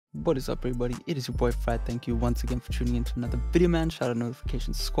What is up, everybody? It is your boy Farai. Thank you once again for tuning in to another video, man. Shout out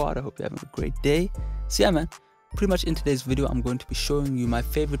Notification Squad. I hope you're having a great day. So yeah, man, pretty much in today's video I'm going to be showing you my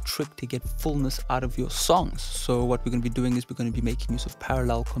favorite trick to get fullness out of your songs. So what we're going to be doing is we're going to be making use of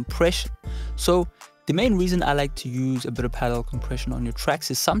parallel compression. So the main reason I like to use a bit of parallel compression on your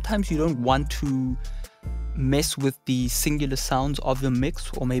tracks is sometimes you don't want to mess with the singular sounds of your mix,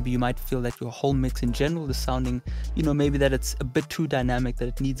 or maybe you might feel that your whole mix in general is sounding, maybe that it's a bit too dynamic, that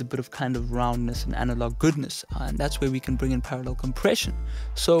it needs a bit of kind of roundness and analog goodness, and that's where we can bring in parallel compression.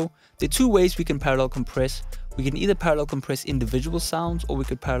 So there are two ways we can parallel compress. We can either parallel compress individual sounds, or we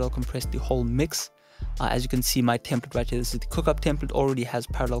could parallel compress the whole mix. As you can see, my template right here, this is the Cookup template, already has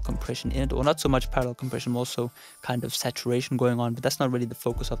parallel compression in it, or not so much parallel compression, more so kind of saturation going on, but that's not really the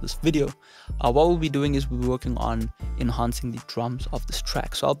focus of this video. What we'll be doing is we'll be working on enhancing the drums of this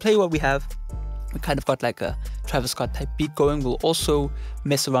track. So I'll play what we have. We kind of got like a Travis Scott type beat going. We'll also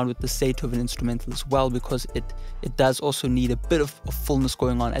mess around with the state of an instrumental as well, because it does also need a bit of fullness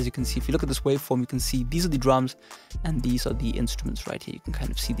going on. As you can see, if you look at this waveform, you can see these are the drums and these are the instruments right here. You can kind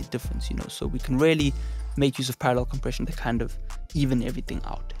of see the difference, so we can really make use of parallel compression to kind of even everything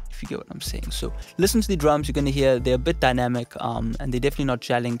out, if you get what I'm saying. So listen to the drums. You're going to hear they're a bit dynamic, and they're definitely not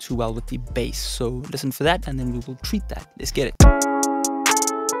gelling too well with the bass. So listen for that, and then we will treat that. Let's get it.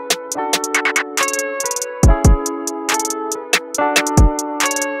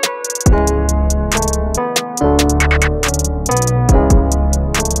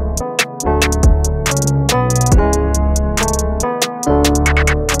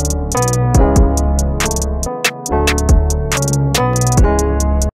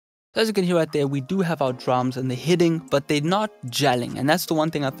 As you can hear right there, we do have our drums and they're hitting, but they're not gelling. And that's the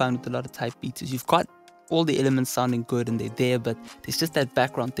one thing I found with a lot of type beats is you've got all the elements sounding good and they're there, but there's just that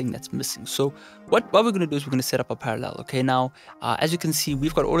background thing that's missing. So what we're going to do is we're going to set up a parallel. Okay, now as you can see,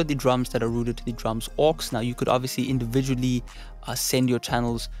 we've got all of the drums that are rooted to the drums aux. Now you could obviously individually send your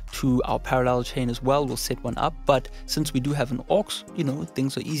channels to our parallel chain as well. We'll set one up, but since we do have an aux,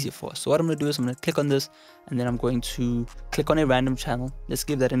 things are easier for us. So what I'm going to do is I'm going to click on this, and then I'm going to click on a random channel. Let's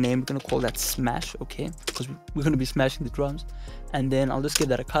give that a name. We're going to call that smash, okay, because we're going to be smashing the drums. And then I'll just give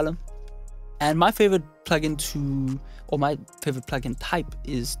that a color. And my favorite plugin my favorite plugin type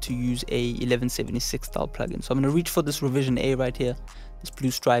is to use a 1176 style plugin. So I'm going to reach for this revision A right here, this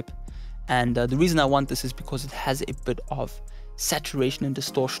blue stripe. And the reason I want this is because it has a bit of saturation and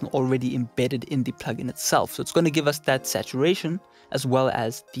distortion already embedded in the plugin itself. So it's going to give us that saturation as well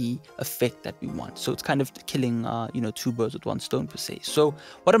as the effect that we want. So it's kind of killing, two birds with one stone per se. So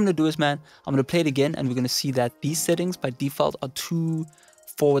what I'm going to do is, man, I'm going to play it again, and we're going to see that these settings by default are too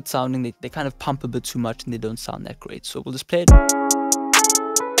forward sounding. They kind of pump a bit too much and they don't sound that great. So we'll just play it.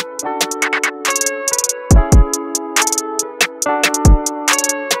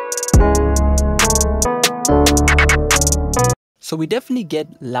 So we definitely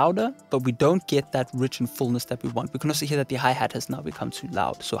get louder, but we don't get that rich and fullness that we want. We can also hear that the hi-hat has now become too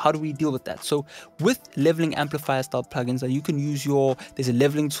loud. So how do we deal with that? So with leveling amplifier style plugins, you can use there's a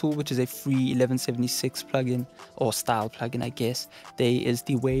leveling tool, which is a free 1176 plugin or style plugin, I guess. There is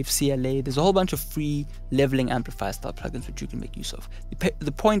the Wave CLA. There's a whole bunch of free leveling amplifier style plugins which you can make use of.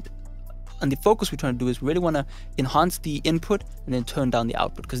 The point and the focus we're trying to do is we really want to enhance the input and then turn down the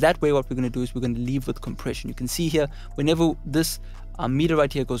output, because that way what we're going to do is we're going to leave with compression. You can see here, whenever this meter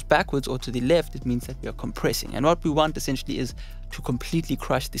right here goes backwards or to the left, it means that we are compressing. And what we want essentially is to completely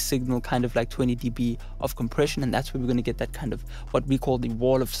crush the signal, kind of like 20 dB of compression, and that's where we're going to get that kind of what we call the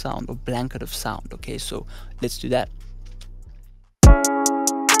wall of sound or blanket of sound. Okay, so let's do that.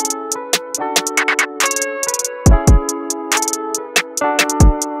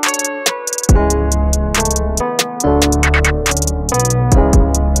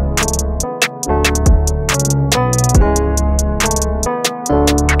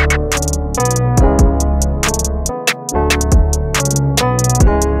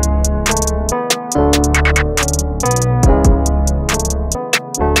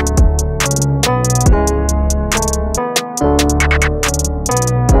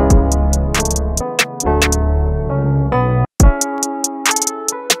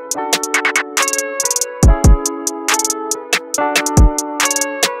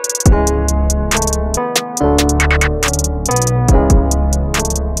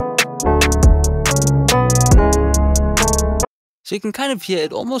 So you can kind of hear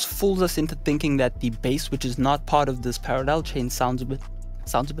it almost fools us into thinking that the bass, which is not part of this parallel chain, sounds a bit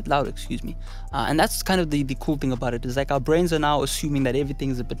sounds a bit louder, excuse me. And that's kind of the cool thing about it, is like our brains are now assuming that everything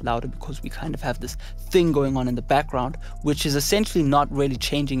is a bit louder because we kind of have this thing going on in the background, which is essentially not really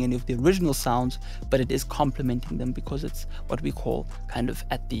changing any of the original sounds, but it is complementing them because it's what we call kind of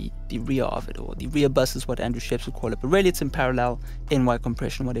at the rear of it, or the rear bus is what Andrew Shapes would call it, but really it's in parallel, NY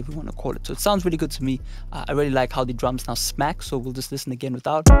compression, whatever you want to call it. So it sounds really good to me. I really like how the drums now smack, so we'll just listen again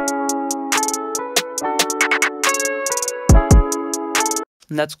without.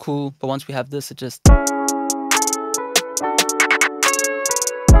 And that's cool, but once we have this, it just...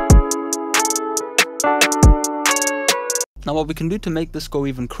 Now what we can do to make this go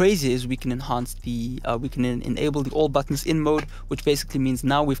even crazier is we can enhance the, enable the all buttons in mode, which basically means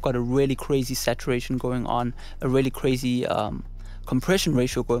now we've got a really crazy saturation going on, a really crazy compression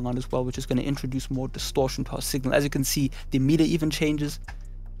ratio going on as well, which is going to introduce more distortion to our signal. As you can see, the meter even changes.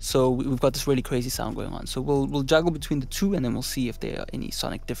 So we've got this really crazy sound going on. So we'll juggle between the two, and then we'll see if there are any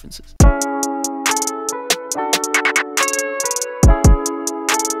sonic differences.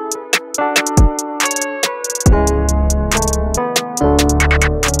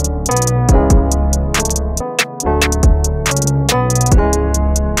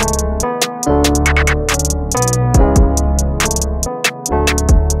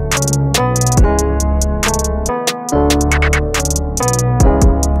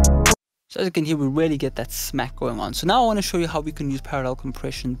 So as you can hear, we really get that smack going on. So now I want to show you how we can use parallel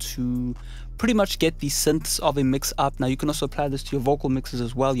compression to pretty much get the synths of a mix up. Now you can also apply this to your vocal mixes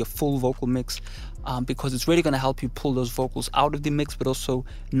as well, your full vocal mix, because it's really going to help you pull those vocals out of the mix, but also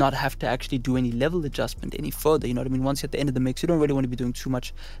not have to actually do any level adjustment any further. You know what I mean? Once you're at the end of the mix, you don't really want to be doing too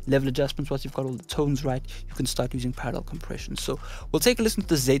much level adjustments. Once you've got all the tones right, you can start using parallel compression. So we'll take a listen to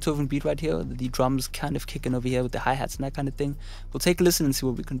the Zaytoven beat right here, the drums kind of kicking over here with the hi-hats and that kind of thing. We'll take a listen and see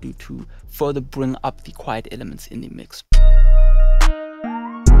what we can do to further bring up the quiet elements in the mix.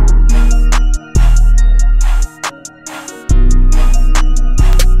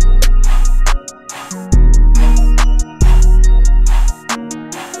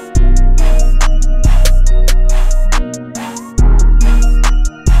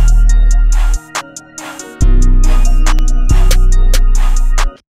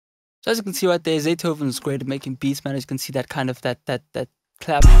 So as you can see right there, Zaytoven is great at making beats, man. As you can see, that kind of that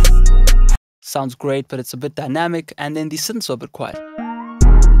clap sounds great, but it's a bit dynamic, and then the synths are a bit quiet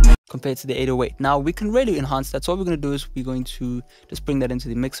compared to the 808. Now we can really enhance that. So what we're going to do is we're going to just bring that into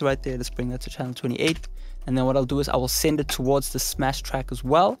the mixer right there. Let's bring that to channel 28, and then what I'll do is I will send it towards the smash track as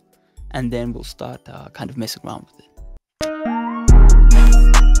well, and then we'll start kind of messing around with it.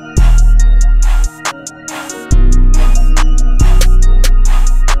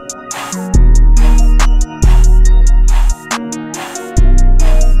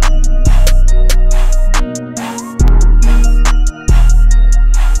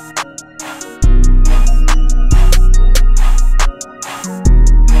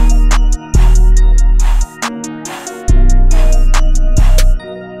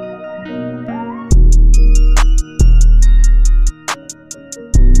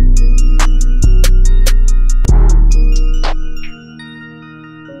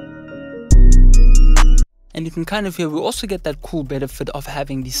 And you can kind of hear, we also get that cool benefit of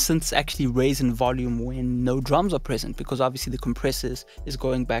having the synths actually raise in volume when no drums are present, because obviously the compressors is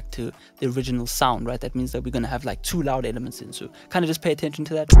going back to the original sound, right? That means that we're going to have like two loud elements in, so kind of just pay attention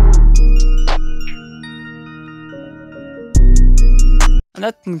to that. And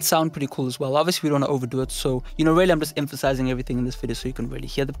that can sound pretty cool as well. Obviously we don't want to overdo it, so you know, really I'm just emphasizing everything in this video so you can really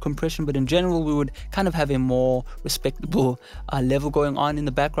hear the compression, but in general we would kind of have a more respectable level going on in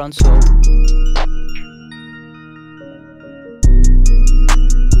the background. So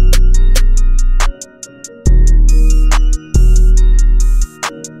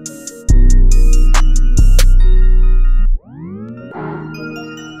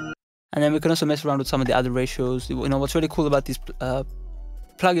and then we can also mess around with some of the other ratios. You know, what's really cool about these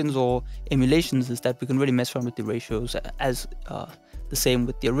plugins or emulations is that we can really mess around with the ratios as the same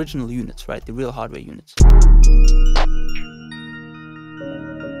with the original units, right? The real hardware units.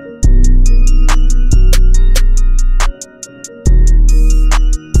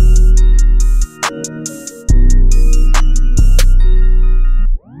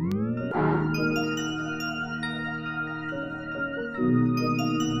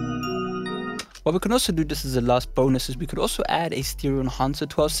 What we can also do, this is the last bonus, is we could also add a stereo enhancer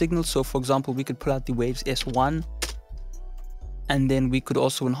to our signal. So for example, we could pull out the Waves S1, and then we could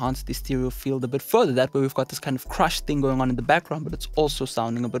also enhance the stereo field a bit further. That way we've got this kind of crush thing going on in the background, but it's also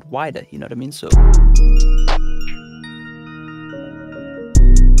sounding a bit wider, you know what I mean? So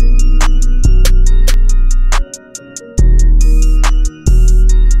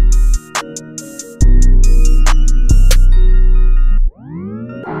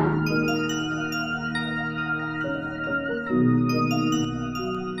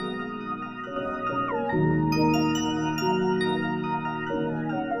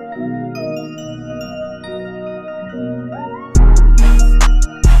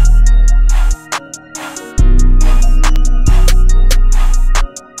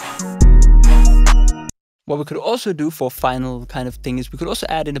What we could also do for final kind of thing is we could also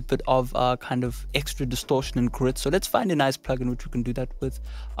add in a bit of kind of extra distortion and grit. So let's find a nice plugin which we can do that with.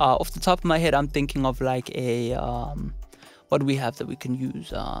 Off the top of my head, I'm thinking of like a what do we have that we can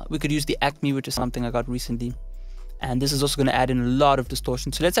use? We could use the Acme, which is something I got recently, and this is also going to add in a lot of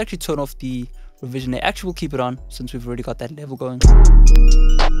distortion. So let's actually turn off the revision layer. Actually, we'll keep it on since we've already got that level going.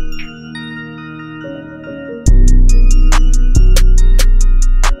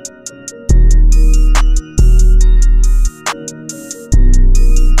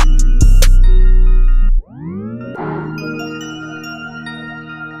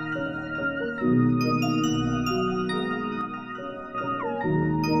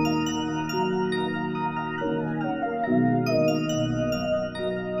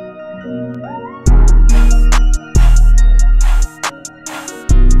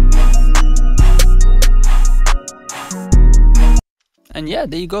 And yeah,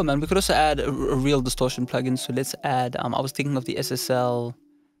 there you go, man. We could also add a real distortion plugin. So let's add, I was thinking of the SSL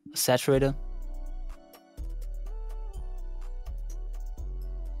saturator.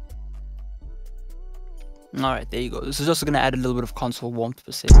 All right, there you go. This is also going to add a little bit of console warmth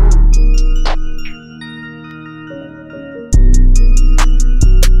per se.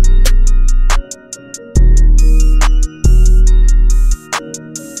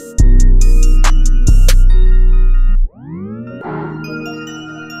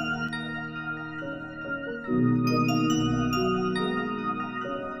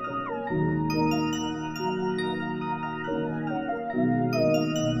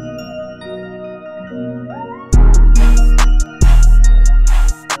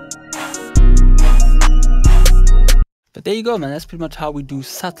 But there you go, man. That's pretty much how we do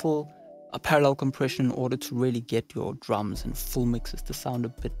subtle parallel compression in order to really get your drums and full mixes to sound a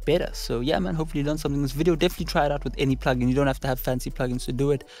bit better. So yeah, man, hopefully you learned something in this video. Definitely try it out with any plugin. You don't have to have fancy plugins to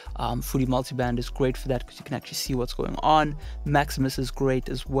do it. Fruity Multiband is great for that because you can actually see what's going on. Maximus is great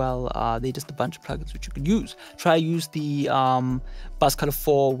as well. They're just a bunch of plugins which you could use. Try use the Buzz Color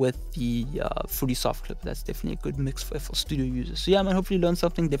 4 with the Fruity Soft Clip. That's definitely a good mix for FL Studio users. So yeah, man, hopefully you learned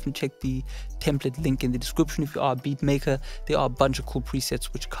something. Definitely check the template link in the description. If you are a beat maker, there are a bunch of cool presets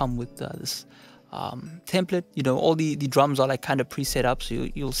which come with this template. You know, all the drums are like kind of preset up, so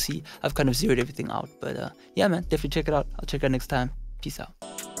you'll see I've kind of zeroed everything out. But yeah, man, definitely check it out. I'll check you out next time. Peace out.